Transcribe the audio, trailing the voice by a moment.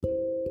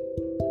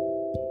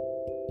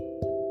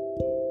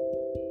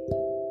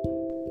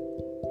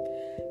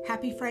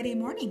Happy Friday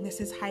morning. This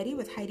is Heidi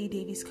with Heidi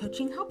Davies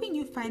Coaching, helping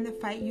you find the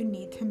fight you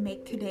need to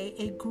make today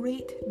a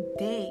great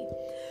day.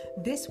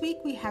 This week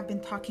we have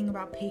been talking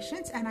about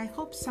patience, and I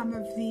hope some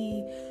of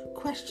the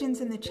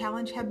questions in the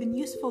challenge have been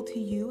useful to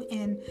you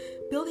in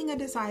building a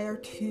desire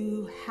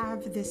to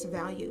have this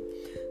value.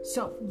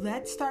 So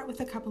let's start with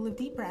a couple of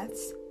deep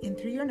breaths in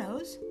through your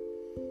nose,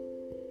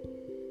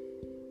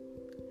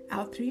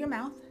 out through your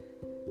mouth,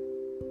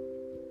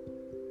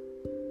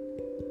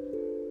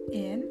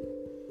 in,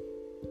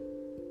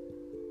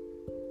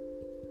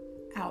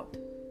 out.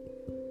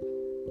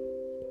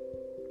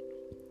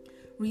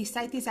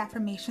 Recite these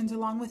affirmations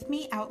along with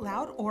me out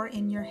loud or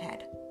in your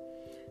head.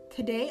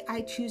 Today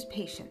I choose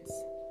patience.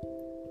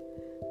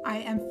 I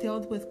am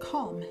filled with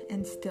calm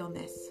and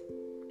stillness.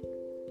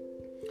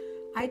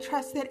 I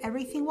trust that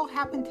everything will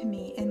happen to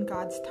me in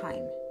God's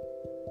time.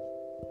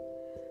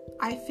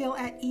 I feel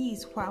at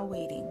ease while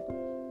waiting.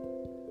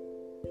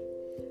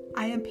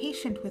 I am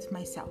patient with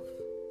myself.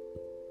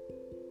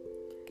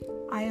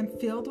 I am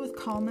filled with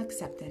calm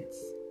acceptance.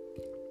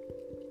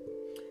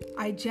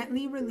 I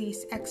gently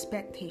release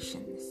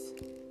expectations.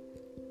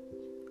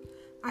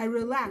 I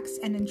relax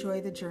and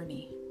enjoy the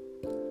journey.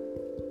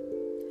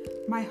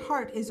 My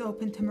heart is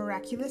open to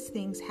miraculous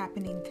things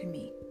happening to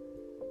me.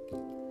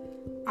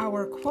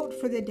 Our quote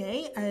for the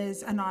day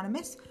is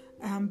anonymous,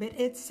 but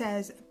it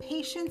says,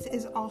 patience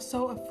is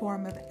also a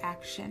form of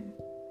action.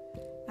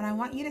 And I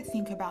want you to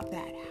think about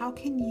that. How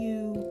can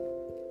you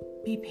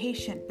be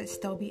patient but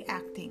still be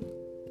acting?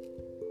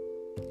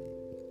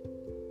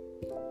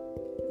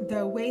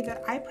 The way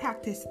that I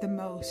practice the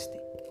most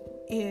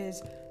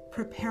is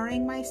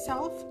preparing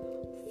myself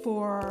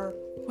for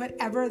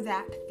whatever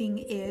that thing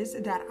is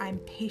that I'm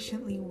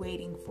patiently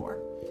waiting for.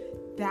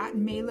 That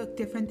may look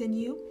different than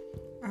you,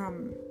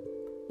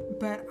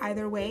 but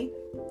either way,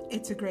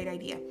 it's a great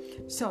idea.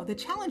 So the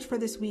challenge for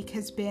this week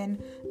has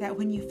been that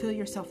when you feel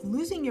yourself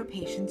losing your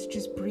patience,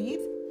 just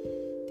breathe,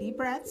 deep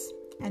breaths,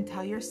 and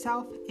tell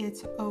yourself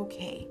it's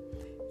okay.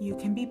 You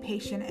can be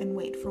patient and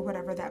wait for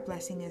whatever that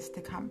blessing is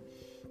to come.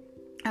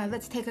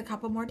 Let's take a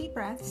couple more deep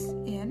breaths.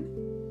 In,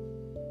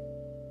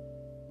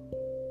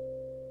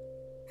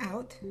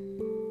 out,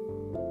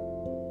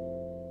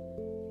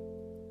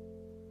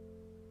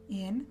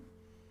 in,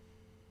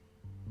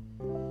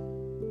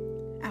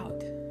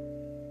 out.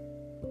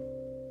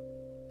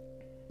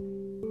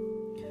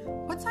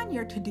 What's on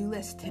your to-do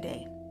list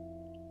today?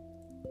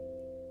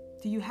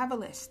 Do you have a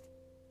list?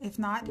 If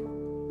not,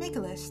 make a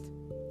list.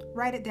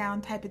 Write it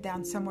down, type it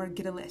down somewhere,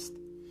 get a list.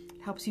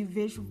 Helps you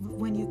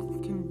when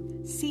you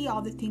can see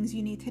all the things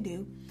you need to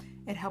do,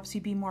 it helps you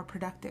be more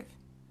productive.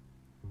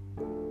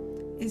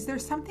 Is there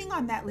something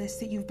on that list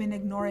that you've been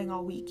ignoring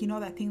all week? You know,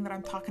 that thing that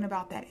I'm talking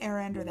about, that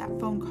errand or that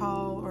phone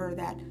call or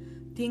that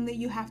thing that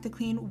you have to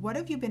clean? What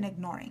have you been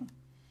ignoring?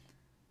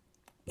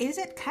 Is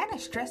it kind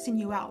of stressing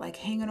you out, like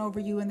hanging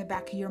over you in the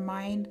back of your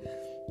mind,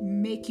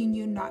 making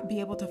you not be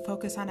able to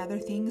focus on other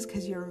things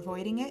because you're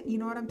avoiding it? You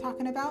know what I'm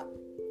talking about?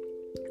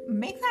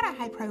 Make that a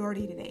high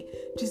priority today.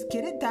 Just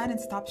get it done and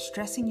stop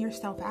stressing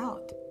yourself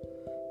out.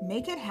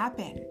 Make it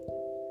happen.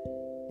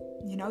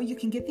 You know, you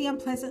can get the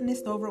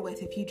unpleasantness over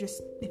with if you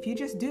just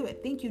do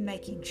it. Thank you,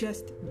 Nike.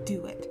 Just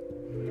do it.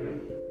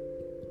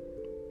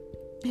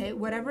 Okay,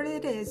 whatever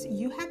it is,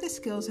 you have the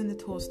skills and the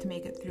tools to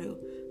make it through.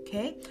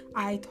 Okay,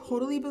 I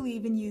totally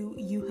believe in you.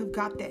 You have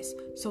got this.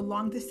 So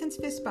long distance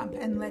fist bump,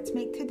 and let's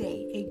make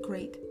today a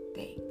great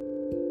day.